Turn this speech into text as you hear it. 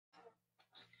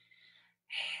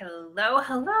Hello,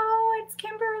 hello, it's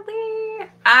Kimberly.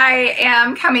 I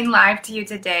am coming live to you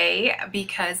today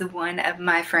because one of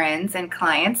my friends and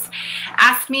clients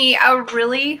asked me a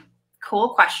really cool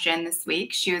question this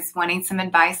week. She was wanting some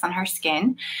advice on her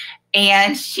skin,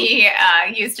 and she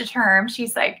used a term.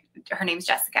 She's like, her name's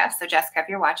Jessica. So Jessica, if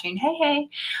you're watching, hey.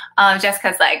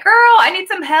 Jessica's like, girl, I need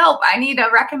some help. I need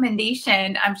a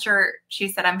recommendation. She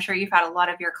said, I'm sure you've had a lot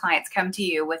of your clients come to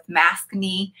you with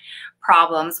maskne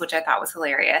problems, which I thought was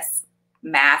hilarious.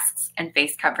 Masks and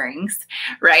face coverings,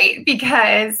 right?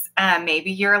 Because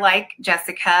maybe you're like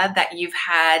Jessica, that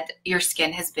your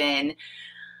skin has been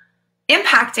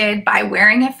impacted by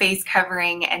wearing a face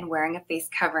covering and wearing a face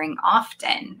covering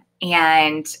often.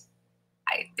 And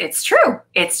it's true.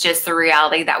 It's just the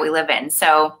reality that we live in.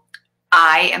 So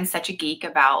I am such a geek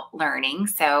about learning.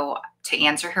 So to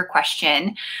answer her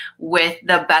question with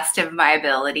the best of my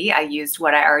ability, I used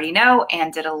what I already know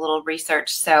and did a little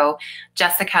research. So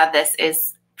Jessica, this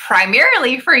is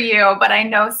primarily for you, but I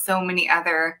know so many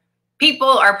other people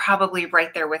are probably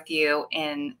right there with you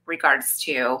in regards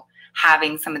to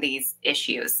having some of these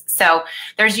issues. So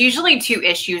there's usually two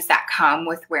issues that come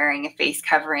with wearing a face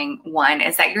covering. One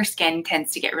is that your skin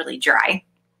tends to get really dry.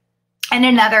 And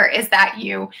another is that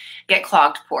you get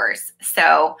clogged pores.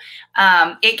 So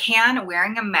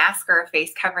wearing a mask or a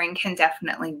face covering can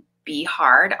definitely be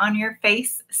hard on your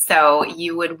face. So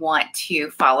you would want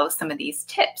to follow some of these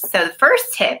tips. So the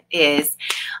first tip is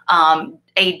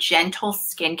a gentle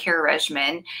skincare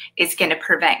regimen is going to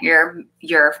prevent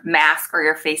your mask or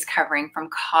your face covering from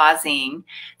causing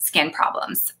skin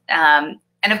problems. And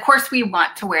of course, we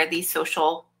want to wear these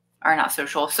social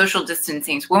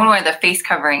distancing. We want to wear the face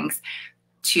coverings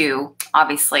to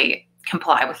obviously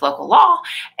comply with local law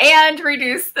and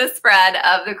reduce the spread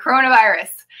of the coronavirus,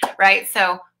 right?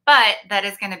 So, but that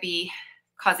is going to be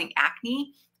causing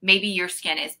acne. Maybe your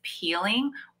skin is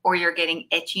peeling or you're getting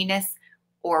itchiness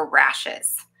or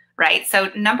rashes, right?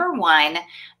 So number one,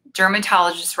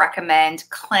 dermatologists recommend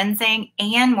cleansing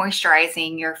and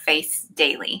moisturizing your face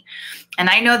daily. And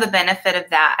I know the benefit of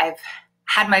that. I've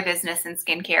had my business in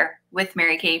skincare with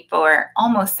Mary Kay for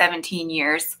almost 17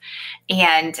 years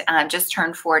and just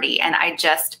turned 40. And I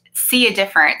just see a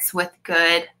difference with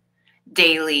good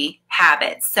daily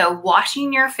habits. So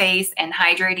washing your face and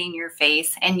hydrating your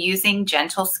face and using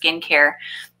gentle skincare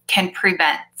can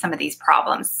prevent some of these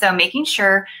problems. So making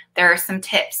sure there are some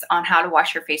tips on how to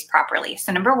wash your face properly.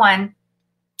 So number one,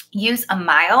 use a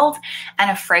mild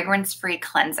and a fragrance-free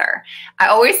cleanser. I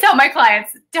always tell my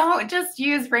clients, don't just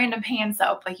use random hand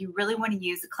soap. Like, you really want to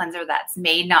use a cleanser that's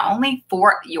made not only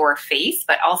for your face,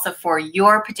 but also for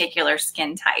your particular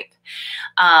skin type.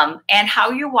 And how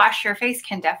you wash your face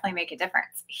can definitely make a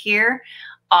difference. Here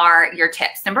are your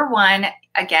tips. Number one,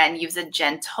 again, use a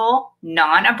gentle,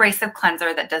 non-abrasive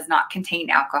cleanser that does not contain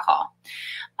alcohol.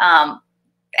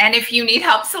 And if you need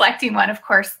help selecting one, of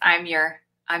course, I'm your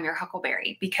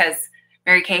huckleberry, because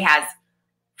Mary Kay has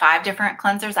 5 different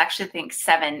cleansers. Actually, I think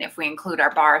 7 if we include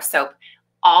our bar of soap,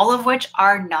 all of which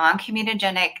are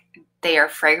non-comedogenic. They are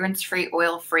fragrance-free,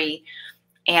 oil-free,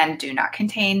 and do not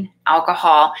contain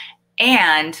alcohol,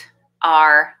 and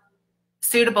are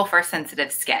suitable for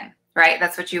sensitive skin, right?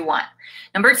 That's what you want.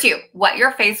 Number 2, wet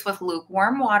your face with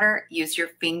lukewarm water. Use your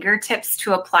fingertips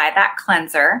to apply that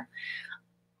cleanser,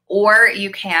 or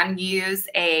you can use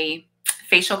a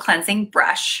facial cleansing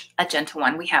brush, a gentle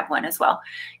one. We have one as well.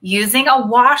 Using a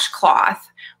washcloth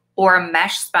or a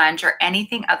mesh sponge or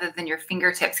anything other than your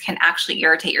fingertips can actually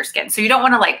irritate your skin. So you don't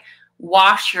want to like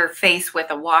wash your face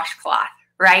with a washcloth,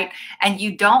 right? And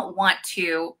you want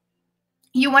to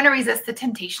resist the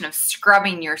temptation of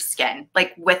scrubbing your skin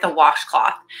like with a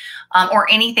washcloth or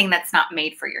anything that's not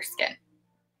made for your skin.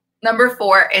 Number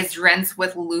 4 is rinse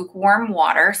with lukewarm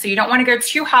water. So you don't want to go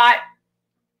too hot,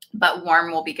 but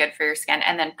warm will be good for your skin.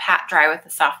 And then pat dry with a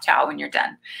soft towel when you're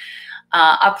done.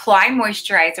 Apply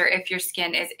moisturizer if your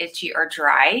skin is itchy or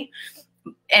dry.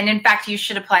 And in fact, you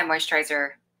should apply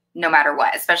moisturizer no matter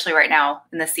what, especially right now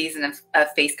in the season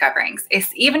of face coverings.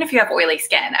 Even if you have oily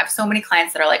skin. I have so many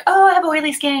clients that are like, oh, I have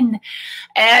oily skin.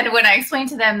 And when I explain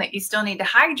to them that you still need to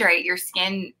hydrate, your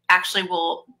skin actually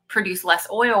will produce less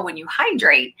oil when you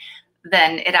hydrate,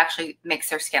 then it actually makes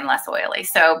their skin less oily.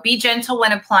 So be gentle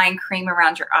when applying cream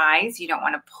around your eyes. You don't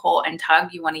want to pull and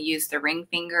tug. You want to use the ring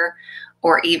finger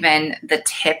or even the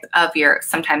tip of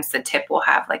sometimes the tip will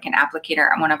have like an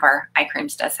applicator. And one of our eye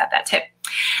creams does have that tip.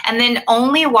 And then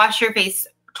only wash your face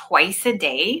twice a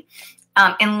day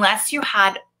unless you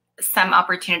had some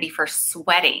opportunity for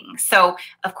sweating. So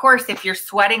of course, if you're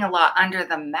sweating a lot under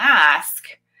the mask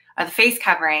or the face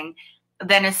covering,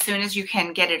 then as soon as you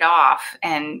can get it off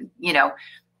and,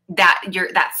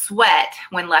 that sweat,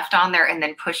 when left on there and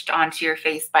then pushed onto your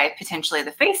face by potentially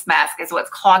the face mask, is what's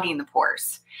clogging the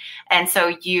pores. And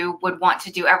so you would want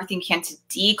to do everything you can to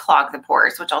declog the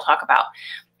pores, which I'll talk about.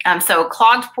 So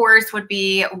clogged pores would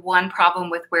be one problem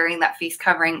with wearing that face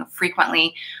covering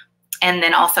frequently, and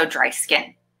then also dry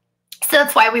skin. So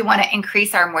that's why we want to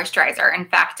increase our moisturizer. In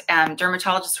fact,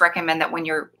 dermatologists recommend that when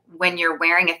you're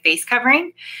wearing a face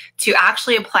covering, to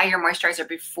actually apply your moisturizer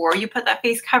before you put that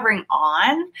face covering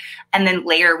on, and then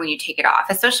later when you take it off,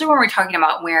 especially when we're talking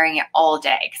about wearing it all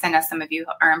day. Because I know some of you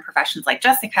are in professions like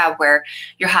Jessica where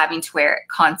you're having to wear it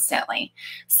constantly.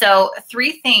 So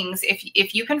 3 things,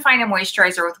 if you can find a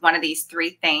moisturizer with one of these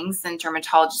 3 things, then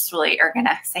dermatologists really are going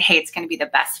to say, hey, it's going to be the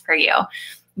best for you.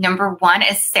 Number 1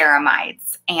 is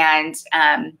ceramides. And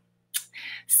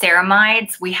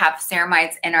ceramides, we have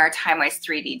ceramides in our Time Wise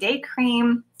 3D Day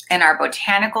Cream, in our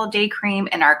Botanical Day Cream,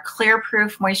 in our Clear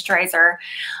Proof Moisturizer,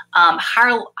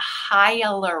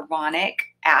 hyaluronic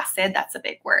acid, that's a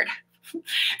big word.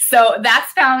 So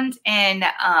that's found in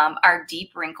our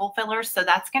deep wrinkle fillers. So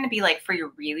that's going to be like for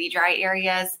your really dry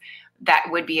areas. That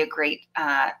would be a great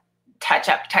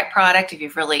touch-up type product if you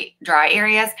have really dry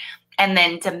areas. And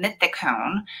then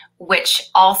dimethicone,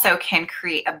 which also can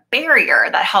create a barrier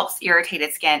that helps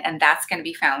irritated skin, and that's going to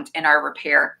be found in our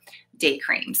Repair Day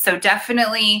Cream. So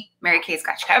definitely Mary Kay's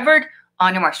got you covered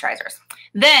on your moisturizers.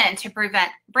 Then to prevent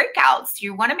breakouts,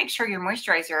 you want to make sure your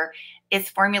moisturizer is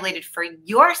formulated for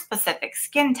your specific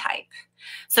skin type.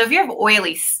 So if you have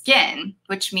oily skin,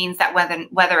 which means that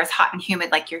whether it's hot and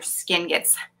humid, like your skin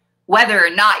gets, whether or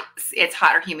not it's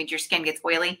hot or humid, your skin gets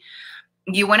oily,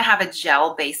 you want to have a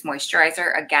gel-based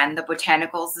moisturizer. Again, the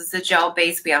Botanicals is a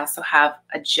gel-based. We also have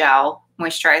a gel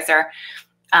moisturizer.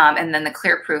 And then the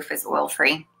Clear Proof is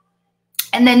oil-free.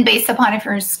 And then based upon if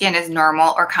your skin is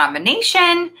normal or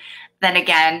combination, then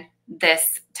again,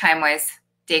 this Time Wise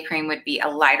Day Cream would be a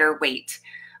lighter weight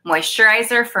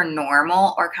moisturizer for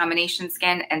normal or combination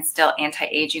skin and still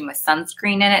anti-aging with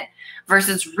sunscreen in it,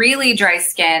 versus really dry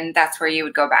skin. That's where you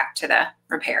would go back to the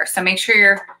Repair. So make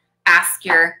sure ask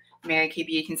your Mary Kay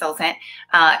Beauty consultant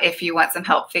if you want some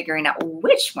help figuring out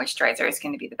which moisturizer is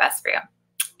going to be the best for you.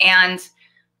 And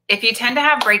if you tend to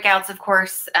have breakouts, of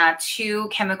course, 2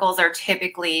 chemicals are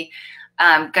typically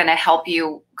going to help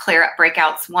you clear up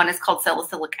breakouts. One is called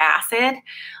salicylic acid,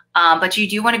 but you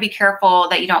do want to be careful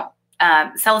that you don't,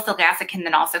 salicylic acid can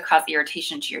then also cause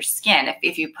irritation to your skin.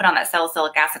 If you put on that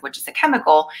salicylic acid, which is a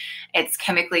chemical, it's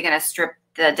chemically going to strip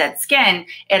the dead skin.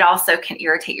 It also can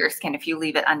irritate your skin if you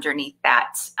leave it underneath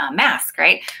that mask,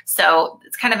 right? So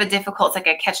it's kind of a difficult, it's like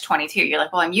a catch-22. You're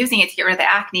like, well, I'm using it to get rid of the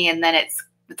acne, and then it's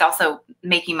also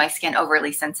making my skin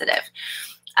overly sensitive.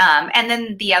 And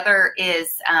then the other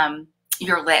is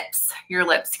your lips. Your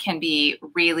lips can be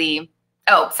really,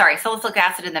 salicylic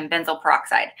acid and then benzoyl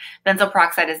peroxide. Benzoyl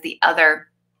peroxide is the other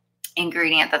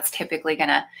ingredient that's typically going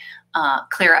to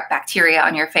clear up bacteria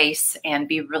on your face and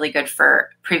be really good for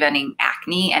preventing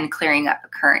acne and clearing up the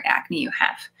current acne you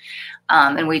have.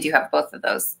 And we do have both of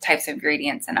those types of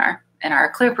ingredients in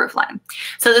our Clear Proof line.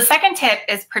 So the second tip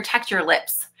is protect your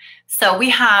lips. So we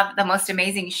have the most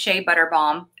amazing Shea Butter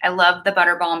Balm. I love the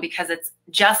Butter Balm because it's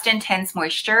just intense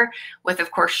moisture with,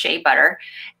 of course, shea butter.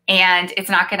 And it's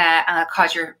not going to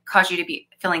cause you to be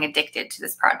feeling addicted to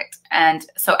this product. And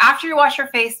so after you wash your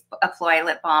face, apply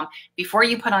lip balm. Before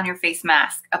you put on your face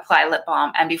mask, apply lip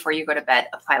balm. And before you go to bed,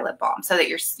 apply lip balm so that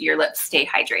your lips stay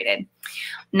hydrated.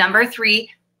 Number 3,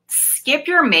 skip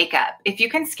your makeup. If you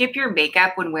can skip your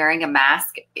makeup when wearing a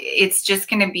mask, it's just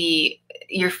going to be,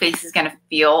 your face is going to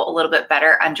feel a little bit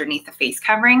better underneath the face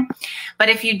covering. But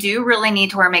if you do really need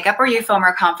to wear makeup, or you feel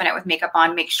more confident with makeup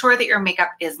on, make sure that your makeup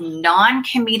is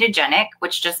non-comedogenic,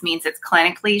 which just means it's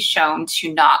clinically shown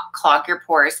to not clog your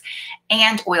pores,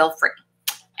 and oil-free.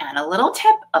 And a little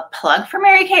tip, a plug for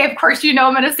Mary Kay, of course you know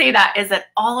I'm going to say that, is that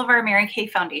all of our Mary Kay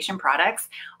foundation products,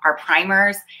 our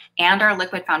primers and our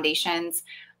liquid foundations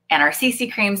and our CC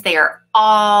creams, they are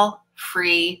all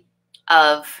free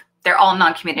of, they're all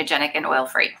non-comedogenic and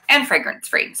oil-free and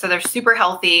fragrance-free. So they're super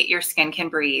healthy. Your skin can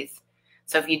breathe.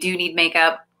 So if you do need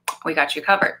makeup, we got you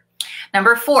covered.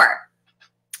 Number 4,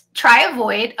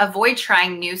 avoid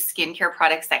trying new skincare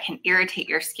products that can irritate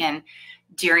your skin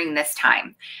during this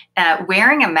time.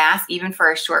 Wearing a mask, even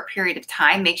for a short period of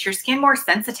time, makes your skin more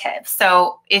sensitive.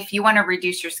 So if you want to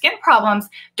reduce your skin problems,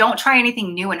 don't try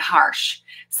anything new and harsh.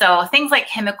 So things like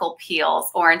chemical peels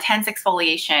or intense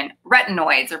exfoliation,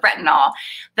 retinoids or retinol,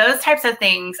 those types of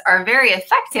things are very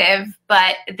effective,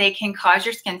 but they can cause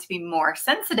your skin to be more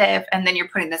sensitive. And then you're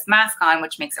putting this mask on,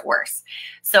 which makes it worse.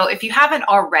 So if you haven't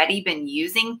already been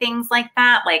using things like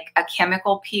that, like a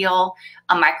chemical peel,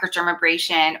 a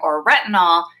microdermabrasion, or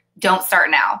retinol, don't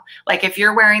start now. Like if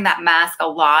you're wearing that mask a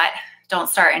lot, don't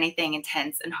start anything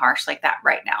intense and harsh like that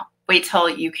right now. Wait till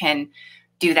you can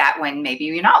do that when maybe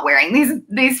you're not wearing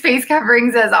these face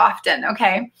coverings as often,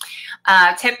 okay?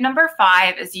 Tip number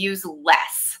 5 is use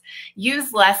less.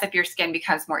 Use less if your skin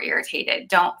becomes more irritated.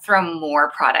 Don't throw more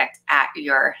product at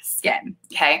your skin,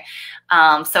 okay?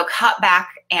 So cut back,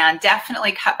 and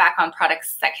definitely cut back on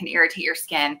products that can irritate your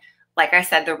skin. Like I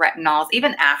said, the retinols,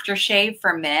 even aftershave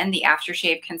for men, the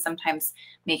aftershave can sometimes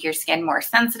make your skin more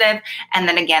sensitive. And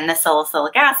then again, the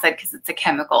salicylic acid, because it's a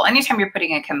chemical. Anytime you're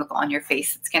putting a chemical on your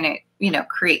face, it's going to,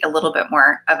 create a little bit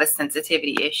more of a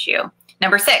sensitivity issue.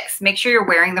 Number 6, make sure you're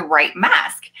wearing the right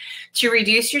mask. To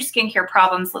reduce your skincare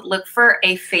problems, look for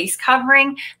a face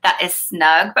covering that is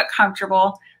snug but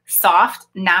comfortable, soft,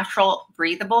 natural,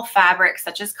 breathable fabric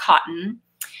such as cotton,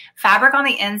 fabric on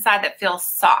the inside that feels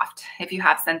soft if you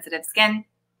have sensitive skin,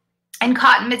 and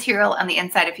cotton material on the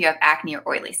inside if you have acne or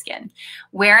oily skin.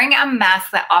 Wearing a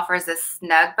mask that offers a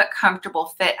snug but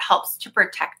comfortable fit helps to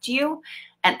protect you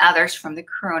and others from the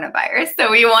coronavirus.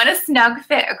 So we want a snug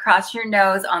fit across your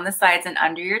nose, on the sides, and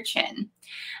under your chin.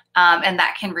 And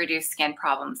that can reduce skin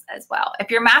problems as well. If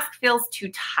your mask feels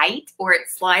too tight or it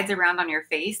slides around on your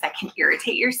face, that can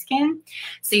irritate your skin.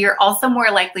 So you're also more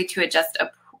likely to adjust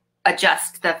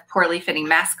the poorly fitting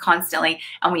mask constantly.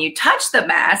 And when you touch the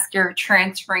mask, you're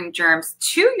transferring germs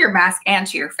to your mask and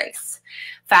to your face.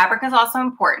 Fabric is also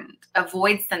important.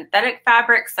 Avoid synthetic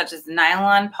fabrics such as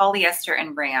nylon, polyester,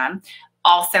 and rayon.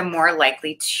 Also more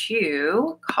likely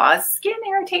to cause skin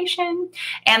irritation.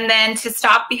 And then to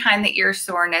stop behind the ear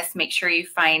soreness, make sure you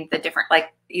find the different,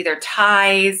 like either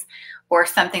ties or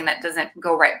something that doesn't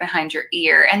go right behind your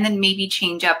ear. And then maybe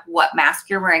change up what mask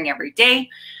you're wearing every day.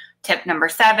 Tip number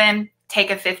 7,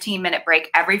 take a 15-minute break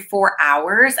every 4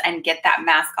 hours and get that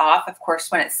mask off, of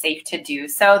course, when it's safe to do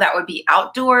so. That would be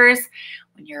outdoors,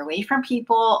 when you're away from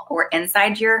people, or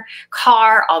inside your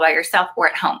car all by yourself, or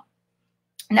at home.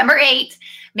 Number 8,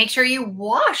 make sure you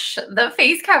wash the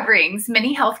face coverings.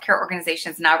 Many healthcare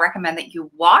organizations now recommend that you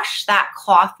wash that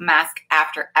cloth mask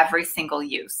after every single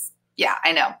use. Yeah,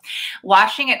 I know.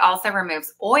 Washing it also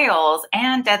removes oils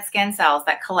and dead skin cells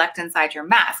that collect inside your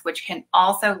mask, which can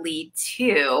also lead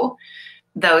to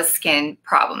those skin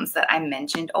problems that I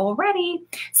mentioned already.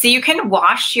 So you can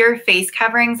wash your face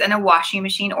coverings in a washing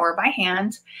machine or by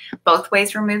hand. Both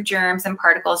ways remove germs and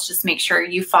particles. Just make sure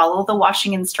you follow the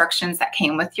washing instructions that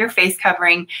came with your face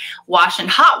covering. Wash in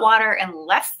hot water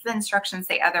unless the instructions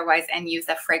say otherwise, and use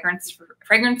a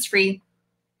fragrance-free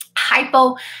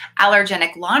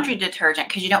hypoallergenic laundry detergent,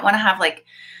 because you don't want to have like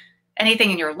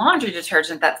anything in your laundry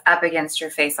detergent that's up against your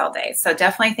face all day. So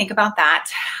definitely think about that.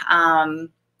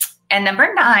 And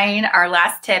number 9, our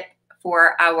last tip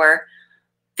for our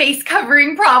face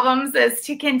covering problems is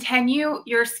to continue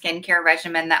your skincare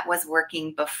regimen that was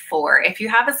working before. If you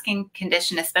have a skin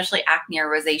condition, especially acne or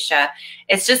rosacea,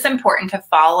 it's just important to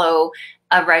follow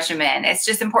a regimen. It's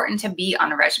just important to be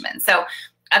on a regimen. So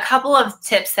a couple of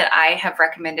tips that I have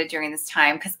recommended during this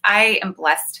time, because I am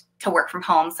blessed to work from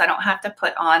home, so I don't have to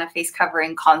put on a face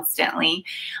covering constantly.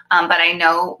 But I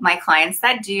know my clients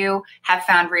that do have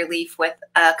found relief with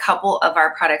a couple of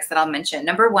our products that I'll mention.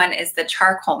 Number 1 is the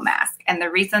charcoal mask. And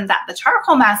the reason that the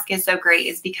charcoal mask is so great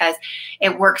is because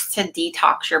it works to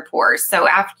detox your pores. So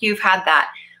after you've had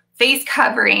that face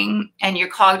covering and you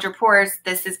clogged your pores,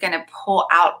 this is going to pull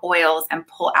out oils and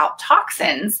pull out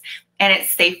toxins. And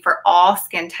it's safe for all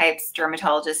skin types,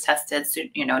 dermatologist tested, so,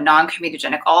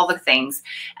 non-comedogenic, all the things,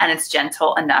 and it's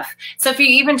gentle enough. So if you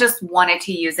even just wanted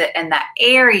to use it in that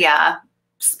area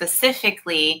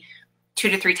specifically 2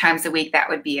 to 3 times a week, that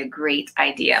would be a great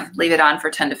idea. Leave it on for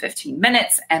 10 to 15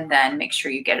 minutes and then make sure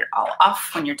you get it all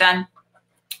off when you're done.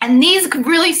 And these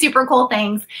really super cool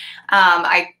things,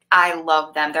 I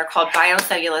love them. They're called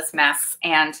biocellulose masks,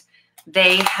 and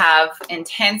they have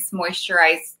intense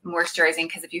moisturizing,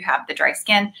 because if you have the dry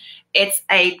skin, it's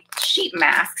a sheet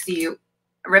mask. So you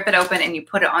rip it open and you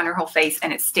put it on your whole face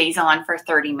and it stays on for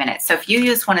 30 minutes. So if you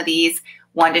use one of these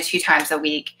 1 to 2 times a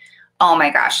week, oh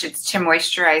my gosh, it's to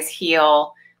moisturize,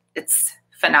 heal. It's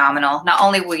phenomenal. Not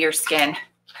only will your skin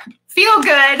feel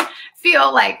good,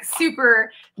 feel like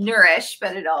super nourished,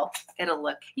 but it'll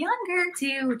look younger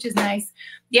too, which is nice.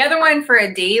 The other one for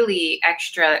a daily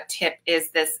extra tip is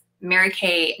this Mary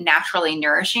Kay Naturally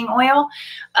Nourishing Oil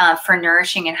for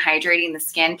nourishing and hydrating the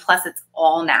skin. Plus, it's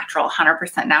all natural,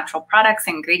 100% natural products,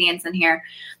 ingredients in here.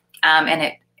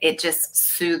 And it just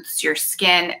soothes your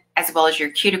skin as well as your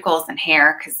cuticles and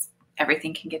hair, because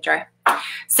everything can get dry.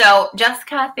 So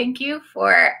Jessica, thank you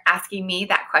for asking me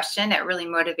that question. It really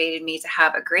motivated me to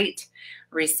have a great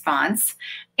response.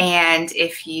 And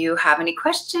if you have any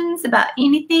questions about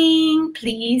anything,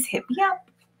 please hit me up.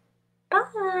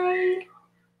 Bye.